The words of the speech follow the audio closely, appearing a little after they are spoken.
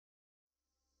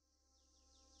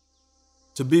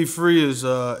To be free is,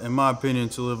 in my opinion,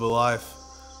 to live a life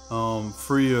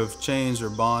free of chains or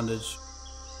bondage.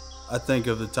 I think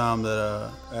of the time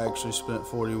that I actually spent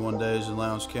 41 days in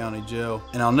Lowndes County Jail,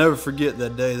 and I'll never forget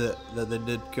that day that they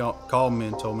did call me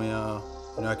and told me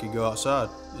I could go outside,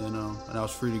 and I was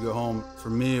free to go home.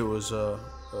 For me, it was a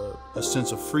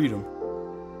sense of freedom.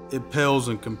 It pales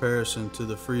in comparison to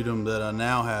the freedom that I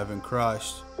now have in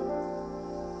Christ.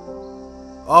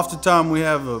 Oftentimes we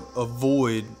have a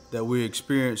void that we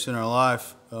experience in our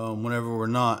life whenever we're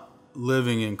not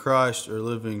living in Christ or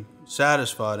living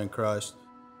satisfied in Christ.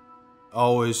 I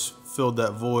always filled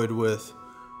that void with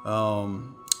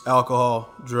alcohol,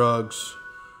 drugs,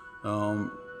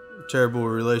 terrible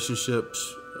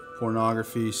relationships,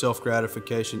 pornography,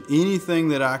 self-gratification, anything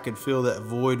that I could fill that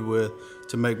void with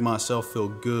to make myself feel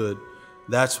good.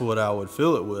 That's what I would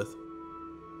fill it with.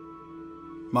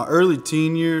 My early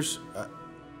teen years,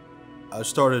 I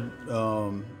started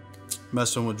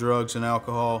messing with drugs and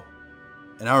alcohol,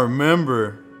 and I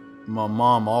remember my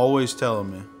mom always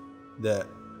telling me that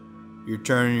you're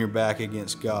turning your back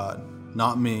against God.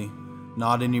 Not me,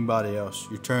 not anybody else.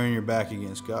 You're turning your back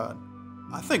against God.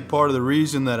 I think part of the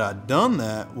reason that I'd done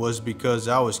that was because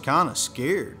I was kind of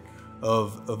scared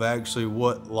of actually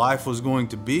what life was going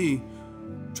to be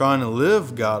trying to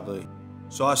live godly.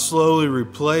 So I slowly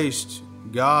replaced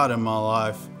God in my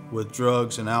life with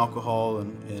drugs and alcohol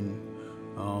and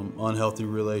unhealthy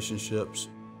relationships.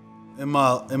 In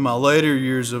my later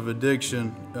years of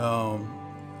addiction,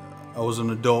 I was an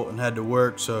adult and had to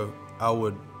work, so I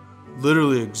would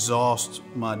literally exhaust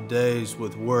my days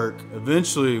with work.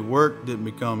 Eventually, work didn't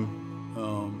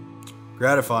become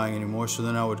gratifying anymore, so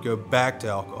then I would go back to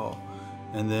alcohol.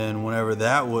 And then whenever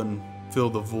that wouldn't fill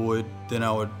the void, then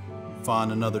I would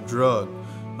find another drug,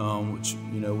 which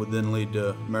would then lead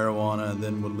to marijuana, and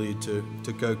then would lead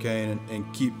to cocaine, and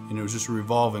it was just a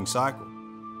revolving cycle.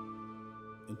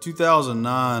 In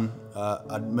 2009,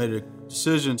 I made a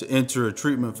decision to enter a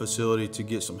treatment facility to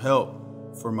get some help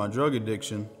for my drug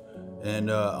addiction. And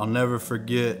I'll never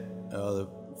forget the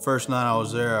first night I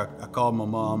was there, I called my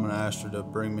mom and I asked her to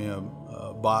bring me a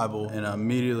Bible, and I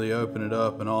immediately opened it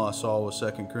up, and all I saw was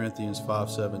 2 Corinthians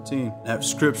 5:17. That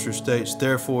scripture states,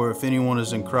 "Therefore, if anyone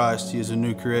is in Christ, he is a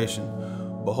new creation.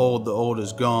 Behold, the old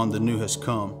is gone, the new has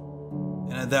come."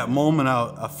 And at that moment,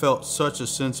 I felt such a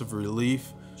sense of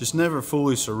relief. Just never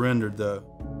fully surrendered, though.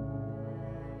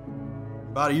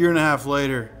 About a year and a half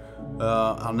later,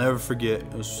 I'll never forget,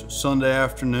 it was Sunday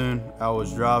afternoon. I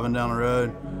was driving down the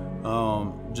road,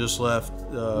 just left,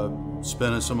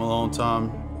 spending some alone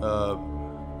time,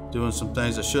 doing some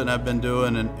things I shouldn't have been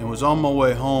doing, and was on my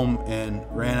way home and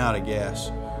ran out of gas.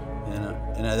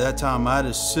 And at that time, I had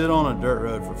to sit on a dirt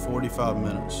road for 45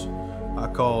 minutes. I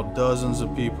called dozens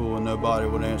of people and nobody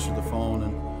would answer the phone.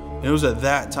 And it was at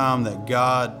that time that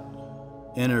God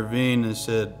intervened and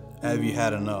said, "Have you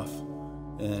had enough?"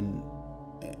 And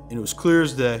it was clear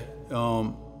as day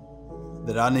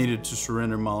that I needed to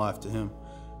surrender my life to Him.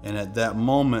 And at that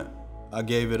moment, I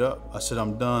gave it up. I said,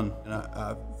 "I'm done." And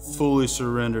I fully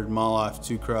surrendered my life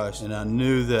to Christ. And I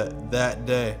knew that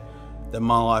day that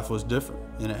my life was different,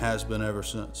 and it has been ever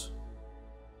since.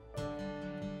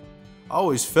 I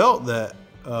always felt that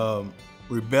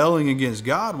rebelling against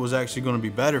God was actually going to be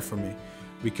better for me,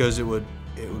 because it would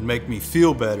make me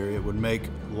feel better. It would make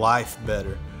life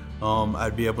better.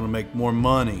 I'd be able to make more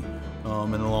money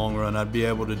in the long run. I'd be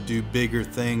able to do bigger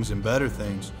things and better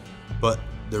things. But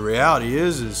the reality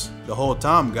is the whole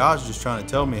time God's just trying to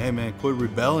tell me, "Hey man, quit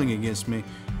rebelling against me.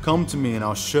 Come to me and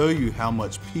I'll show you how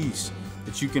much peace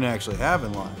that you can actually have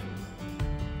in life."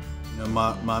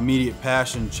 My immediate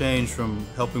passion changed from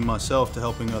helping myself to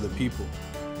helping other people.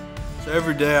 So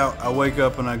every day I wake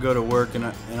up and I go to work, and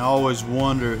I always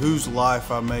wonder whose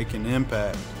life I make an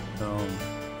impact,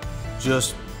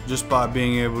 just by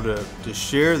being able to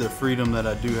share the freedom that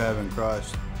I do have in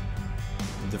Christ.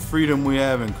 The freedom we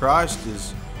have in Christ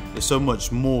is so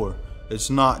much more. It's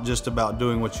not just about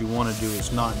doing what you want to do.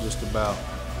 It's not just about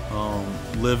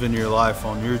living your life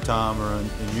on your time or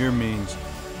in your means,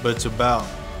 but it's about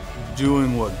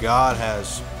doing what God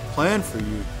has planned for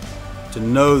you. To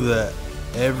know that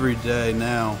every day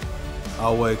now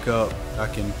I wake up, I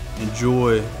can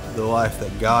enjoy the life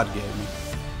that God gave me.